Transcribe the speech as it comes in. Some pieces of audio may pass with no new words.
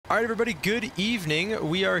All right, everybody, good evening.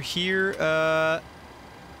 We are here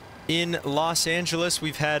in Los Angeles.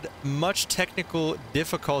 We've had much technical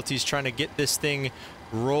difficulties trying to get this thing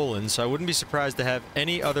rolling, so I wouldn't be surprised to have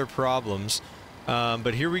any other problems.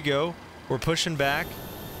 But here we go. We're pushing back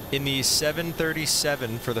in the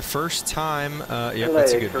 737 for the first time. Yep,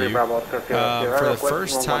 that's a good view. For the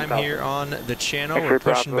first time here on the channel, we're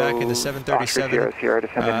pushing back in the 737.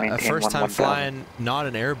 First time flying not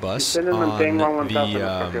an Airbus on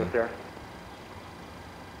the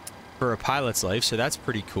for a pilot's life, so that's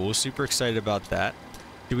pretty cool. Super excited about that.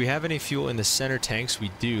 Do we have any fuel in the center tanks?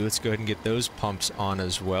 We do. Let's go ahead and get those pumps on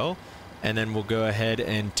as well. And then we'll go ahead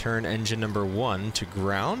and turn engine number 1 to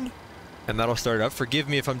ground. And that'll start up. Forgive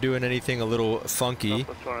me if I'm doing anything a little funky.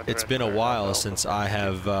 It's been a while since I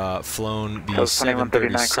have flown the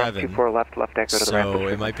 737. So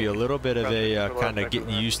it might be a little bit of a kind of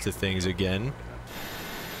getting used to things again.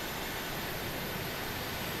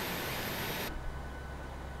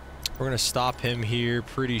 We're going to stop him here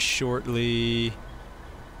pretty shortly.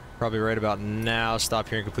 Probably right about now. Stop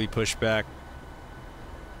here and complete pushback.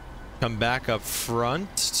 Come back up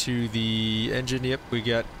front to the engine. Yep, we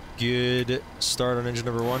got good start on engine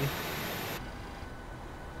number 1.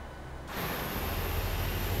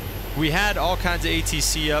 We had all kinds of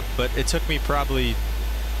ATC up, but it took me probably...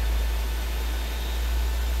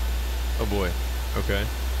 Oh boy. Okay.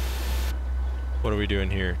 What are we doing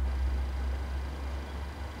here?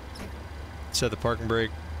 Set the parking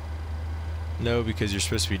brake. No, because you're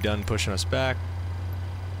supposed to be done pushing us back.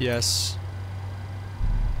 Yes.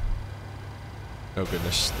 Oh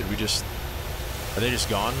goodness. Did we just... Are they just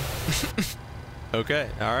gone? Okay,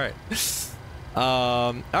 alright.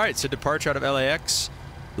 Alright, so departure out of LAX.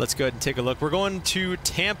 Let's go ahead and take a look. We're going to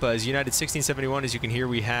Tampa as United 1671. As you can hear,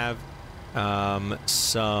 we have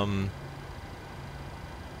some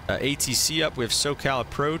ATC up. We have SoCal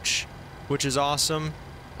approach, which is awesome.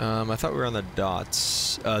 I thought we were on the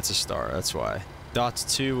dots. It's a star, that's why.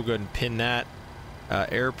 Dots 2, we'll go ahead and pin that.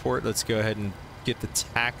 Airport, let's go ahead and get the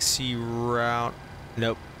taxi route.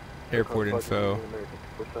 Nope. Airport info.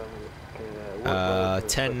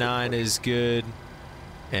 10-9 is good.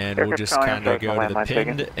 And we'll just kind of go to the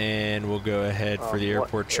pinned, and we'll go ahead for the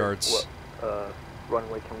airport charts.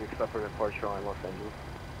 Runway can we expect for departure on Los Angeles?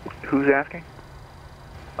 Who's asking?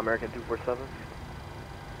 American 247.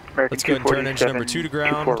 Let's go ahead and turn engine number 2 to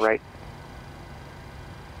ground. 24 right.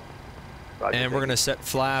 And we're going to set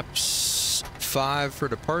flaps 5 for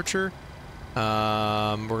departure.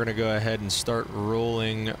 We're going to go ahead and start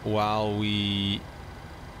rolling while we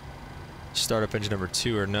start up engine number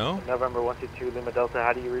 2, or no? November 122 Lima Delta,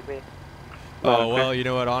 how do you read me? Oh, well, you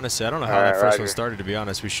know what, honestly, I don't know how that first one started, to be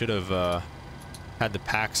honest. We should have had the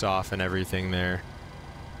packs off and everything there.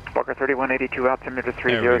 Walker 3182, altimeter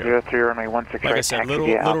 3003, runway 16 right. Like I said,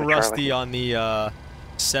 little rusty on the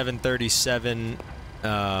 737.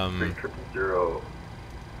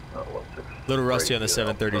 Little rusty on the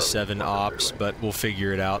 737 ops, but we'll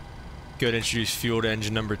figure it out. Go ahead and introduce fuel to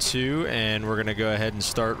engine number 2, and we're going to go ahead and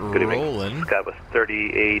start rolling. Sky was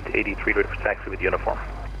 3883, ready for taxi with uniform.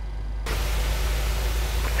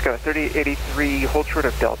 Sky 3883, hold short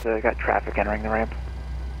of Delta, got traffic entering the ramp.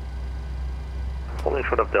 Holding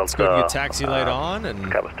short of Delta. Let's go ahead and get taxi light on, and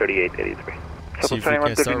Sky was 3883. So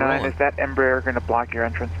 2139, is that Embraer going to block your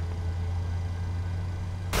entrance?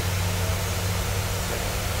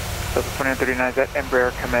 So 2139, is that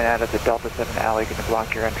Embraer coming out of the Delta 7 alley going to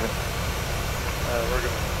block your entrance? We're going to...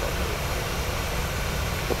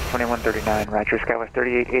 So 2139, Roger, Skywest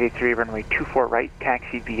 3883, runway 24 right,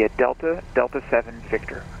 taxi via Delta, Delta 7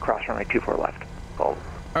 Victor, across runway 24 left. Hold.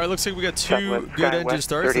 Alright, looks like we got 2 good engine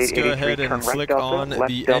starts. Let's go ahead and flick on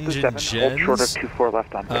the engine gens. We're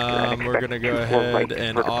going to go ahead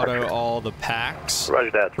and auto all the packs. Roger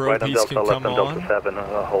that. Pro piece can come on. Delta 7,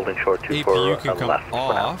 holding short 24 APU can come left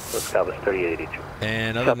off. So Sky was 3882.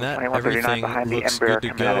 And other than that, everything looks good to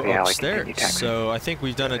go upstairs. So I think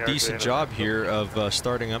we've done a decent job here of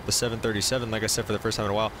starting up the 737, like I said, for the first time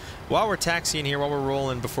in a while. While we're taxiing here, while we're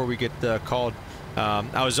rolling, before we get called,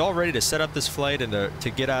 I was all ready to set up this flight and to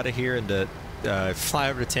get out of here and to fly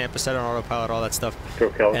over to Tampa, set on autopilot, all that stuff.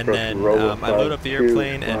 And then I load up the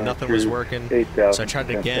airplane and nothing was working. So I tried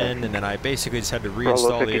it again, and then I basically just had to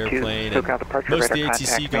reinstall the airplane. And most of the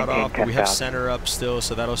ATC got off, but we have center up still,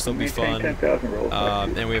 so that'll still be fun.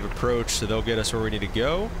 And we have approach, so they'll get us where we need to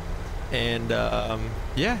go. And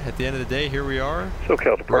yeah, at the end of the day, here we are.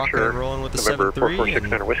 SoCal departure, rocking and rolling with the November 7-3.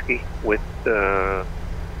 446 Whiskey with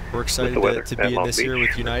we're excited to be in this here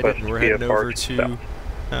with United, and we're heading over to...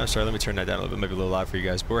 sorry, let me turn that down a little bit, maybe a little loud for you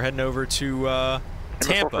guys. But we're heading over to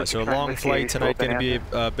Tampa, so a long flight tonight, going to be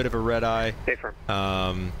a bit of a red eye. Stay firm.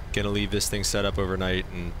 Going to leave this thing set up overnight,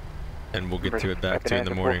 and we'll get to it back to in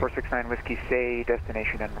the morning. 4469 Whiskey, say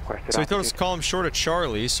destination and requested So he told us to call him short of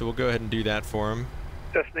Charlie, so we'll go ahead and do that for him.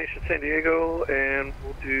 Destination San Diego, and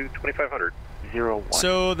we'll do 2500. 01.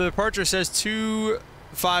 So the departure says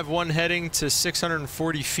 251 heading to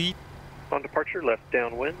 640 feet. On departure, left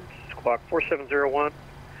downwind, squawk 4701.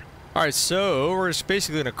 All right, so we're just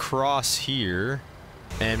basically going to cross here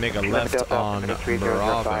and make a left on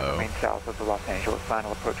Bravo. Remain south of the Los Angeles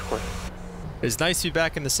final approach course. It's nice to be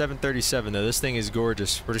back in the 737, though. This thing is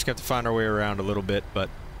gorgeous. We're just going to have to find our way around a little bit, but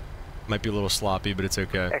might be a little sloppy, but it's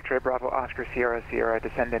okay. X-ray Bravo Oscar Sierra Sierra,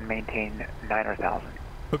 descend and maintain 9,000.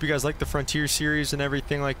 Hope you guys like the Frontier series and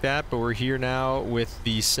everything like that, but we're here now with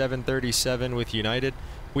the 737 with United.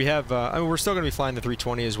 We have, I mean, we're still going to be flying the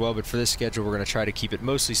 320 as well, but for this schedule, we're going to try to keep it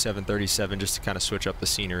mostly 737 just to kind of switch up the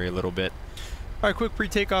scenery a little bit. All right, quick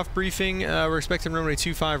pre-takeoff briefing. We're expecting runway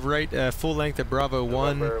 25 right, full length at Bravo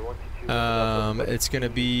 1. It's going to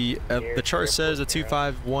be, the chart says a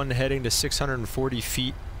 251 heading to 640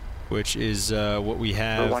 feet, which is what we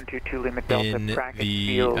have in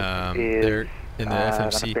the in the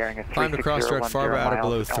FMC. Climb across direct Farba out of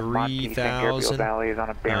below 3,000.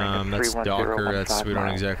 That's Docker. That's, we don't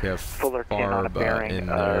exactly have Farba in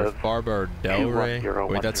there. Farba or Delray.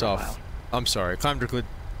 Wait, that's off. I'm sorry.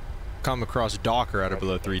 Come across Docker out of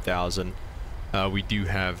below 3,000. We do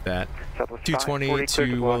have that. 220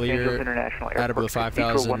 to Willier out of below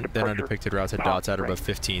 5,000, then undepicted routes at dots out of above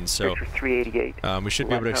 15. So we should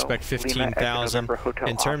be able to expect 15,000.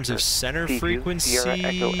 In terms of center frequency,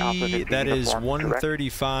 that is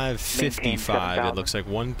 135.55. It looks like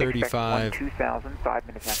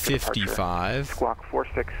 135.55. Squawk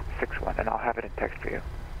 4661, and I'll have it in text for you.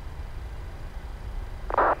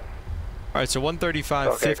 All right, so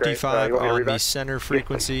 135.55 on the center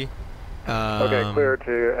frequency. Okay, clear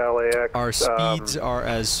to LAX. Our speeds are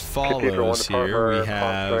as follows here. We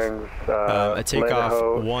have a takeoff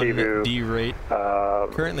 1D rate.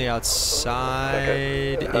 Currently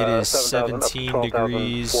outside, it is 17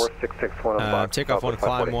 degrees. Takeoff 1,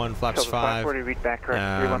 climb 1, flaps 5.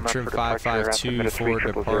 Trim 552 for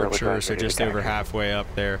departure, so just over halfway up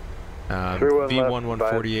there. V1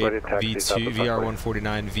 148, V2, VR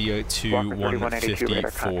 149, V2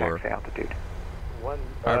 154. All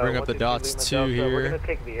right, bring up the dots 2 here. We're going to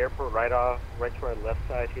take the airport right to our left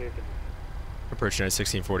side here. Approaching at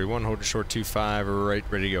 1641, hold a short 25, right,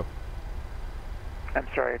 ready to go. I'm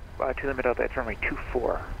sorry, to limit out that runway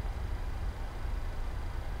 24.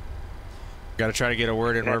 Got to try to get a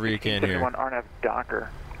word in wherever you can here. Arnav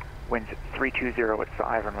Docker, winds 320 at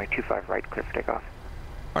 5, runway 25 right, clear for takeoff.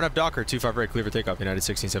 Arnav Docker, 25 right, clear for takeoff, United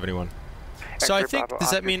 1671. So I think,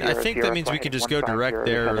 does that mean, I think that means we can just go direct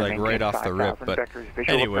there, like right off the rip, but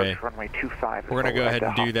anyway, we're going to go ahead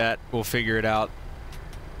and do that. We'll figure it out.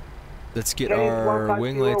 Let's get our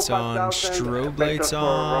wing lights on, strobe lights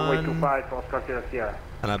on,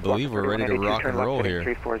 and I believe we're ready to rock and roll here.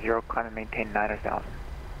 340, climb and maintain 9,000.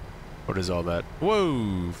 What is all that?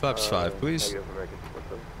 Whoa, flaps 5, please.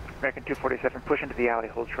 American 247, push into the alley,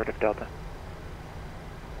 hold short of Delta.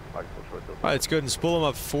 Alright, let's go ahead and spool them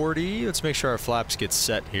up 40. Let's make sure our flaps get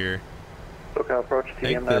set here. I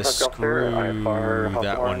think the screw,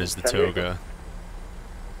 that one is the toga.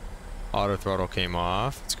 Auto throttle came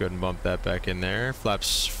off. Let's go ahead and bump that back in there.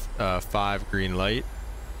 Flaps 5, green light.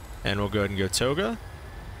 And we'll go ahead and go toga.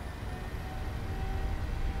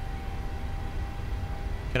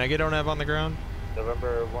 Can I get ONAV on the ground?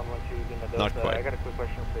 November 112, not quite. I got a quick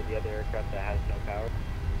question for the other aircraft that has no power.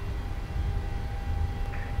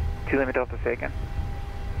 2 limit Delta, say again.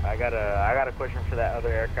 I got a question for that other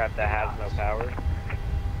aircraft that has no power.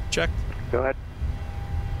 Check. Go ahead.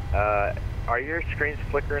 Are your screens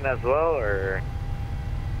flickering as well, or?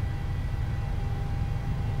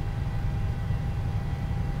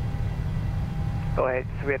 Go ahead.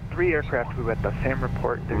 So we had 3 aircraft who had the same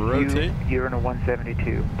report. There's rotate. You're in a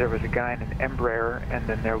 172. There was a guy in an Embraer, and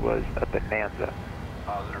then there was a Bonanza.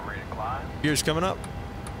 Positive rate of climb. Gears coming up.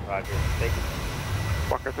 Roger. Thank you.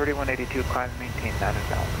 Walker 3182, climb and maintain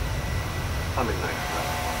 9,000. I'm in 9,000.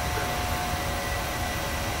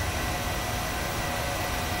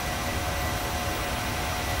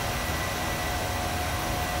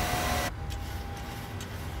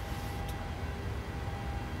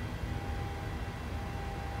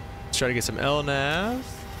 Let's try to get some LNAV.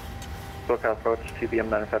 SoCal approach to the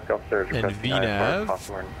M95 Gulf Surge. And VNAV.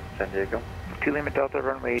 San Diego. 2 Lima Delta,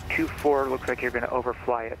 runway 24, looks like you're going to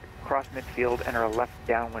overfly it. Cross midfield, enter a left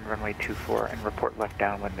downwind runway 24, and report left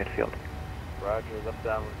downwind midfield. Roger, left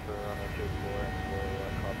downwind for runway 24, and we'll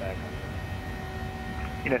call back on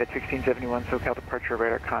United 1671, SoCal departure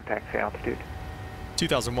radar contact, say altitude.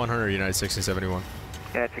 2,100, United 1671.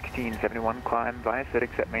 United 1671, climb via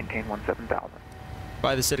CITIC, set maintain 17,000.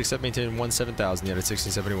 By the CITIC, set maintain 17,000, United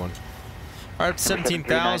 1671. All right,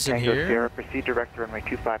 17,000 here. Sierra, proceed direct to runway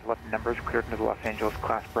 25 left numbers, cleared into the Los Angeles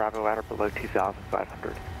class Bravo ladder below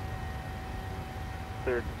 2,500.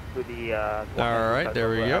 Cleared to the all right, there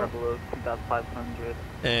we go. Below 2,500.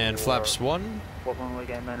 And flaps 1. What runway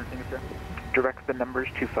again, Manor Finger, sir? Direct the numbers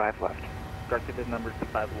 25 left. Direct to the numbers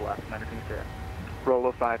 25 left, Manor Finger, sir.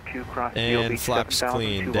 Rolo 52, cross and flaps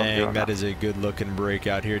clean. Dang, that is a good looking break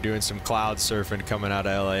out here. Doing some cloud surfing coming out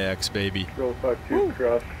of LAX, baby. Rolo 52,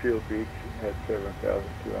 cross Field Beach, at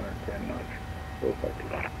 7,210 knots. Rolo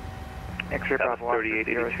 52. X-ray Bravo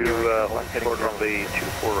 3882, heading toward runway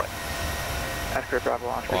 24 right. X-ray Bravo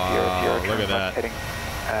Oscar wow, 00, look at that. Heading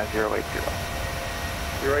 080.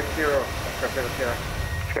 080, Sierra.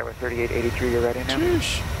 Skyway 3883, you're ready now?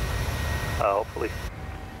 Sheesh. Hopefully.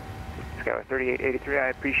 Skyway 3883, I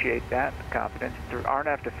appreciate that confidence. Through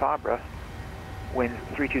RNAV to Fabra, winds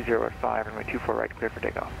 320 at 5, runway 24 right, clear for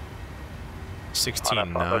takeoff.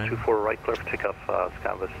 16.9. 24 right, clear for takeoff,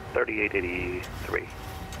 Skyway 3883.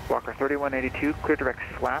 Walker 3182, clear direct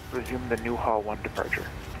slap, resume the New Hall 1 departure.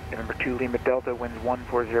 Number 2 Lima Delta, winds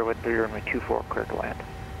 140 at 3, runway 24, clear to land.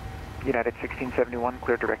 United 1671,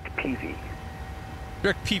 clear direct to PV.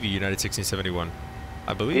 Direct PV, United 1671.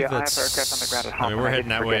 I believe yeah, that's... I have aircraft on the ground at I mean, we're heading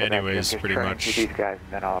that way anyways, pretty much. These guys,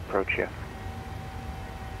 and then I'll approach you.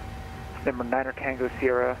 Number 9 Tango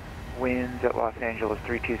Sierra, winds at Los Angeles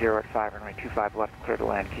 320 at 5, runway 25 left, clear to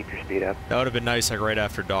land, keep your speed up. That would have been nice like right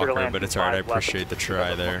after Docker, but it's alright, I appreciate the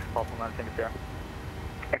try there.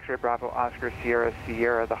 X-ray Bravo Oscar Sierra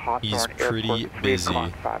Sierra, the Hawthorne pretty Airport, 3 busy.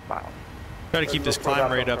 o'clock, 5 miles. Try to keep this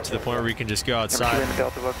climb rate up to the point where we can just go outside. Number 2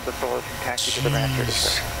 Delta, look to the solar and taxi to the ranch here to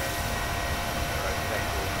start.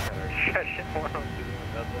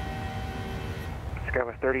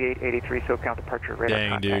 Skyway 3883, SoCal departure radar dang,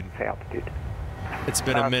 contact, dude. say altitude. It's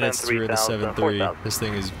been a minute since we were in the 7.3. This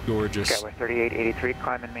thing is gorgeous. Skyway 3883,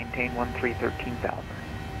 climb and maintain 13,000.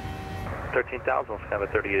 13,000,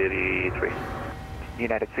 Skyway 3883.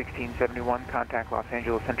 United 1671, contact Los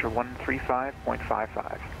Angeles Center 135.55.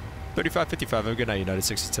 3555, have a good night, United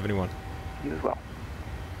 1671. You as well.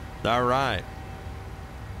 All right.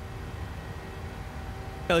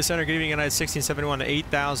 LA Center, good evening, United 1671,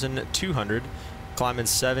 8,200. Climbing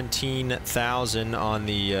 17,000 on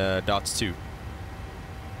the DOTS 2.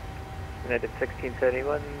 United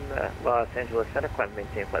 1671, Los Angeles Center, climb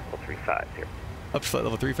maintain flight level 350. Up to flight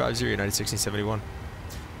level 350, United 1671.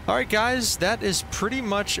 All right, guys, that is pretty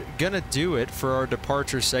much going to do it for our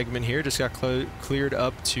departure segment here. Just got cleared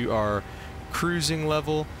up to our cruising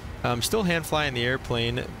level. I'm still hand flying the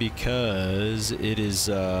airplane because it is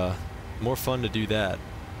more fun to do that.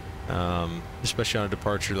 Especially on a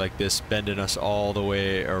departure like this, bending us all the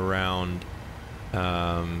way around,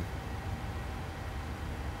 I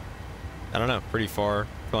don't know, pretty far,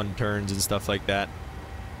 fun turns and stuff like that.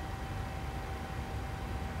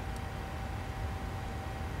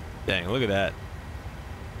 Dang, look at that.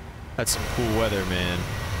 That's some cool weather, man.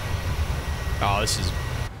 Oh, this is,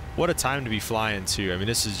 what a time to be flying too. I mean,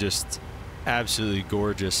 this is just absolutely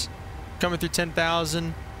gorgeous. Coming through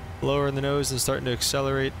 10,000. Lowering the nose and starting to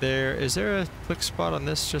accelerate there. Is there a click spot on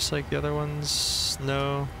this just like the other ones?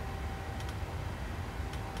 No.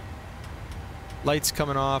 Lights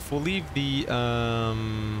coming off. We'll leave the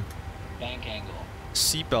bank angle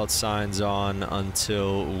seatbelt signs on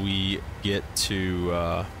until we get to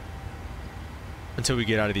out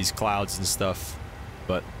of these clouds and stuff.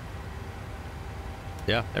 But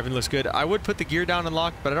yeah, everything looks good. I would put the gear down and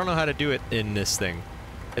lock, but I don't know how to do it in this thing.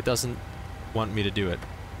 It doesn't want me to do it.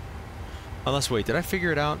 Unless, wait, did I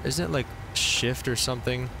figure it out? Isn't it like shift or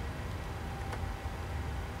something?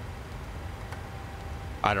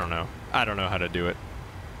 I don't know. I don't know how to do it.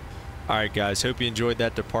 Alright, guys. Hope you enjoyed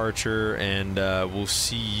that departure, and we'll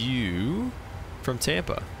see you from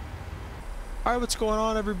Tampa. Alright, what's going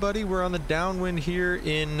on, everybody? We're on the downwind here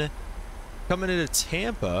coming into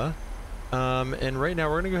Tampa. And right now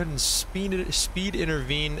we're going to go ahead and speed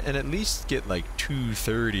intervene and at least get like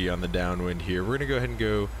 230 on the downwind here. We're going to go ahead and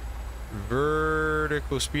go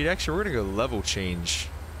vertical speed. Actually, we're going to go level change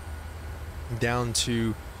down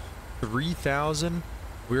to 3,000.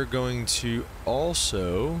 We're going to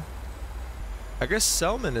also, I guess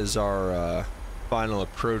Selman is our final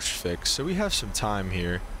approach fix, so we have some time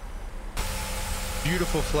here.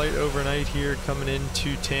 Beautiful flight overnight here coming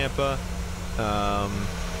into Tampa.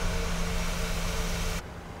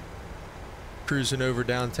 cruising over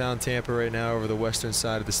downtown Tampa right now, over the western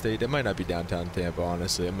side of the state. It might not be downtown Tampa,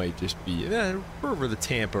 honestly. It might just be we're over the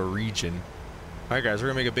Tampa region. All right, guys, we're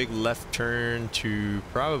gonna make a big left turn to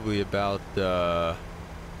probably about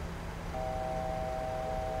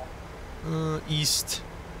east.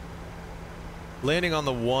 Landing on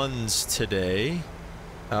the ones today.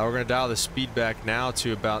 We're gonna dial the speed back now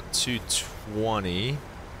to about 220.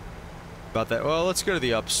 About that. Well, let's go to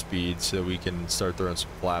the up speed so we can start throwing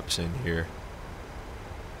some flaps in here.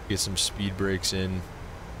 Get some speed brakes in.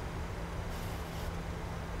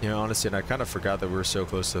 You know, honestly, and I kind of forgot that we were so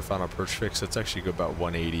close to the final approach fix. Let's actually go about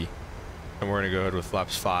 180. And we're going to go ahead with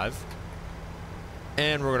flaps 5.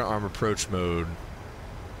 And we're going to arm approach mode.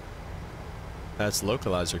 That's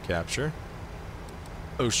localizer capture.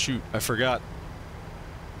 Oh, shoot. I forgot.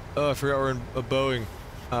 Oh, I forgot we're in a Boeing.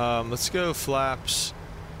 Let's go flaps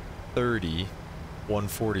 30,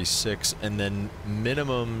 146. And then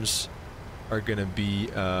minimums are going to be,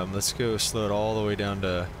 let's go slow it all the way down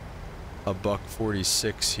to a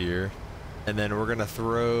 $146 here, and then we're gonna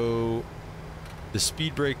throw the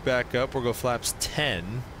speed brake back up. We'll go flaps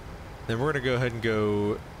 10, then we're gonna go ahead and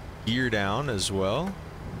go gear down as well.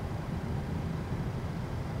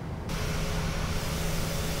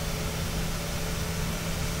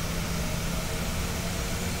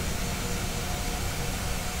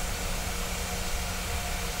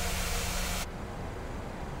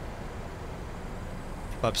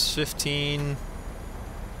 Flaps 15.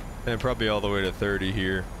 And probably all the way to 30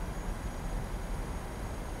 here.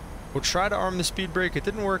 We'll try to arm the speed brake. It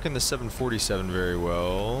didn't work in the 747 very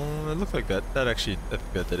well. It looked like that. I think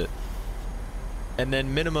that did it. And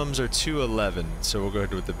then minimums are 211. So we'll go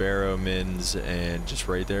ahead with the Barrow mins and just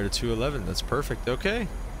right there to 211. That's perfect. Okay. All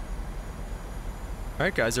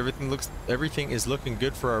right, guys. Everything is looking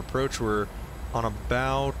good for our approach. We're on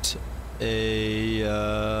about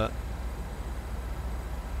a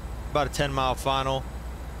 10-mile final.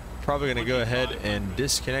 Probably going to go ahead and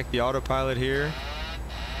disconnect the autopilot here.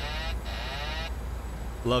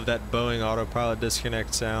 Love that Boeing autopilot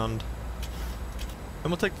disconnect sound.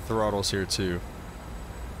 And we'll take the throttles here too.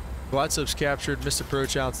 Glide slope's captured. Missed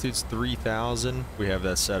approach altitude's 3,000. We have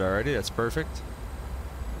that set already. That's perfect.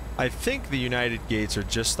 I think the United gates are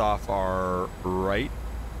just off our right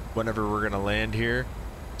whenever we're going to land here.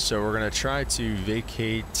 So we're going to try to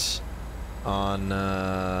vacate on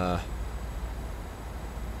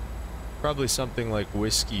probably something like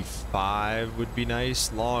Whiskey 5 would be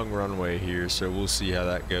nice. Long runway here, so we'll see how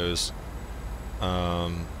that goes.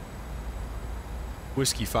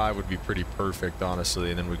 Whiskey 5 would be pretty perfect,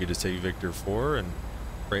 honestly, and then we could just take Victor 4 and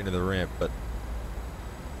right into the ramp, but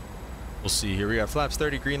we'll see here. We got flaps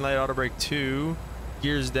 30, green light, auto brake 2,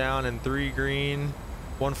 gears down and 3 green,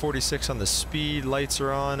 146 on the speed, lights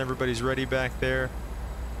are on, everybody's ready back there.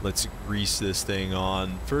 Let's grease this thing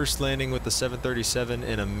on. First landing with the 737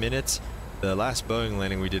 in a minute. The last Boeing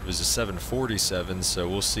landing we did was a 747, so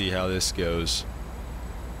we'll see how this goes.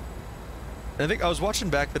 And I think I was watching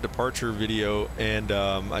back the departure video, and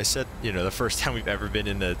I said, you know, the first time we've ever been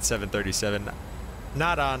in the 737,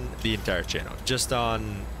 not on the entire channel, just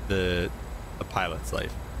on the pilot's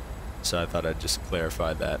life. So I thought I'd just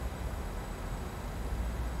clarify that.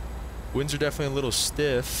 Winds are definitely a little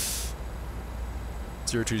stiff.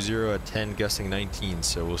 020 at 10, gusting 19,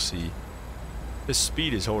 so we'll see. This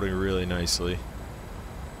speed is holding really nicely.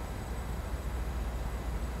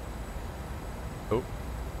 Oh.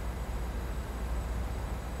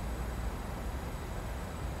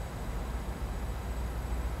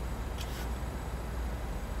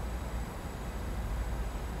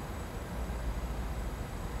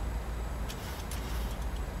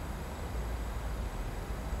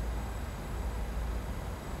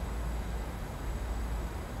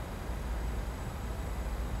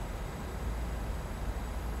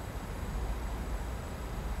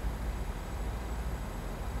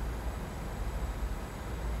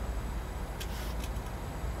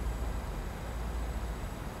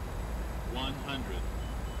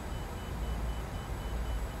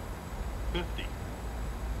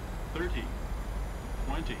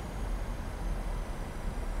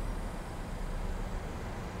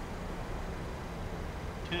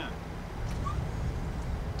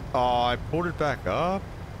 Oh, I pulled it back up?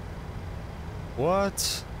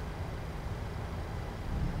 What?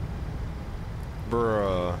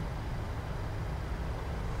 Bruh.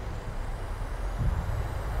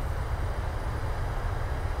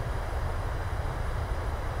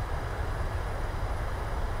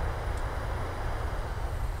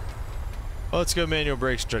 Well, let's go manual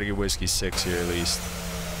brakes and try to get Whiskey 6 here at least.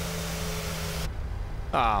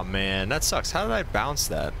 Oh man, that sucks. How did I bounce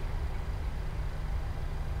that?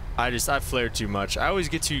 I flared too much. I always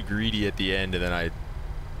get too greedy at the end and then I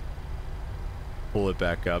pull it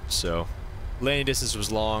back up. So landing distance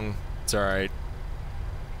was long. It's all right.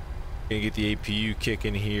 Gonna get the APU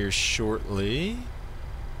kicking here shortly.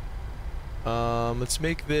 Let's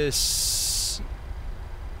make this.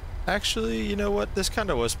 Actually, you know what? This kind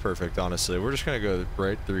of was perfect, honestly. We're just gonna go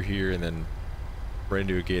right through here and then right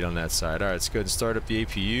into a gate on that side. All right, let's go ahead and start up the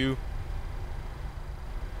APU.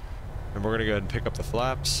 And we're gonna go ahead and pick up the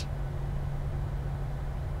flaps.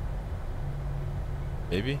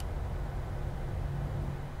 Maybe.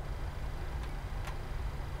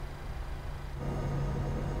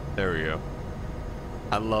 There we go.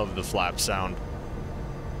 I love the flap sound.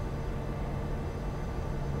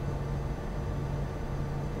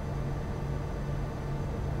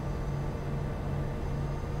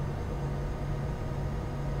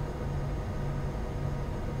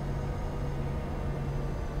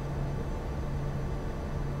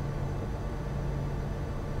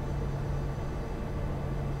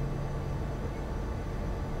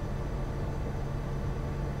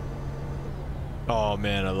 Oh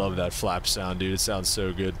man, I love that flap sound, dude. It sounds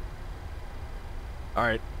so good. All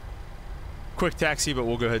right. Quick taxi, but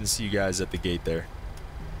we'll go ahead and see you guys at the gate there.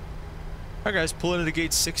 All right, guys, pull into the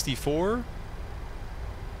gate 64.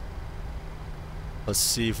 Let's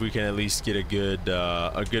see if we can at least get a good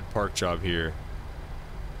park job here.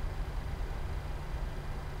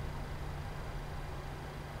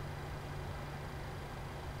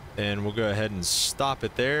 And we'll go ahead and stop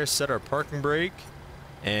it there, set our parking brake.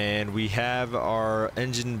 And we have our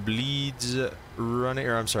engine bleeds running,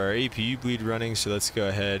 or I'm sorry, APU bleed running. So let's go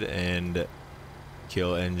ahead and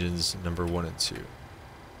kill engines number 1 and 2.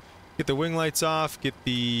 Get the wing lights off, get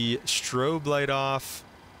the strobe light off,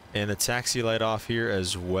 and the taxi light off here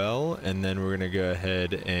as well. And then we're gonna go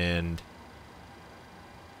ahead and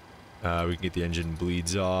we can get the engine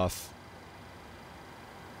bleeds off.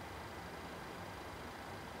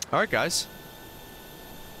 All right, guys.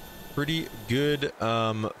 Pretty good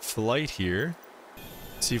flight here.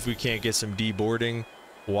 See if we can't get some deboarding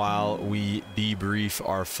while we debrief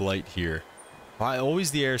our flight here. Why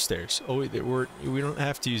always the air stairs? Oh, we don't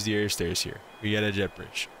have to use the air stairs here. We got a jet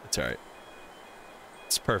bridge. That's all right.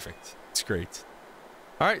 It's perfect. It's great.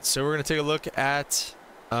 All right, so we're gonna take a look at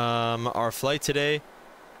our flight today.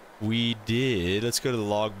 We did. Let's go to the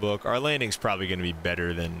logbook. Our landing's probably gonna be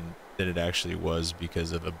better than it actually was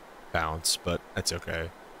because of the bounce, but that's okay.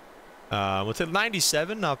 We'll take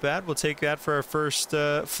 97, not bad. We'll take that for our first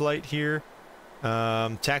flight here.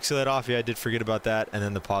 Taxi let off, yeah, I did forget about that. And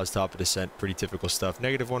then the pause top of descent, pretty typical stuff.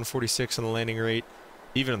 Negative 146 on the landing rate,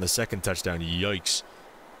 even on the second touchdown, yikes.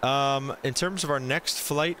 In terms of our next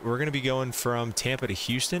flight, we're going to be going from Tampa to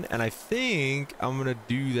Houston, and I think I'm going to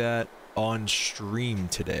do that on stream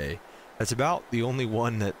today. That's about the only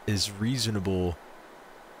one that is reasonable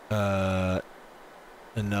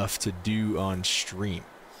enough to do on stream.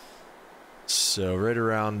 So right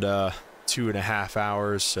around 2.5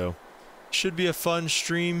 hours, so should be a fun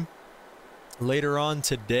stream later on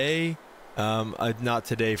today. Not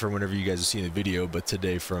today from whenever you guys are seeing the video, but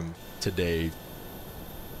today from today,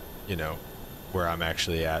 you know, where I'm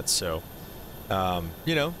actually at. So,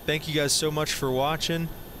 you know, thank you guys so much for watching.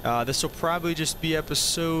 This will probably just be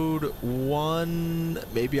episode 1.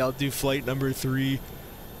 Maybe I'll do flight number 3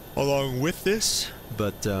 along with this,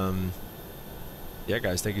 but yeah,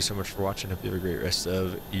 guys, thank you so much for watching. Hope you have a great rest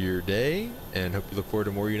of your day, and hope you look forward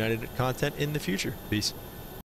to more United content in the future. Peace.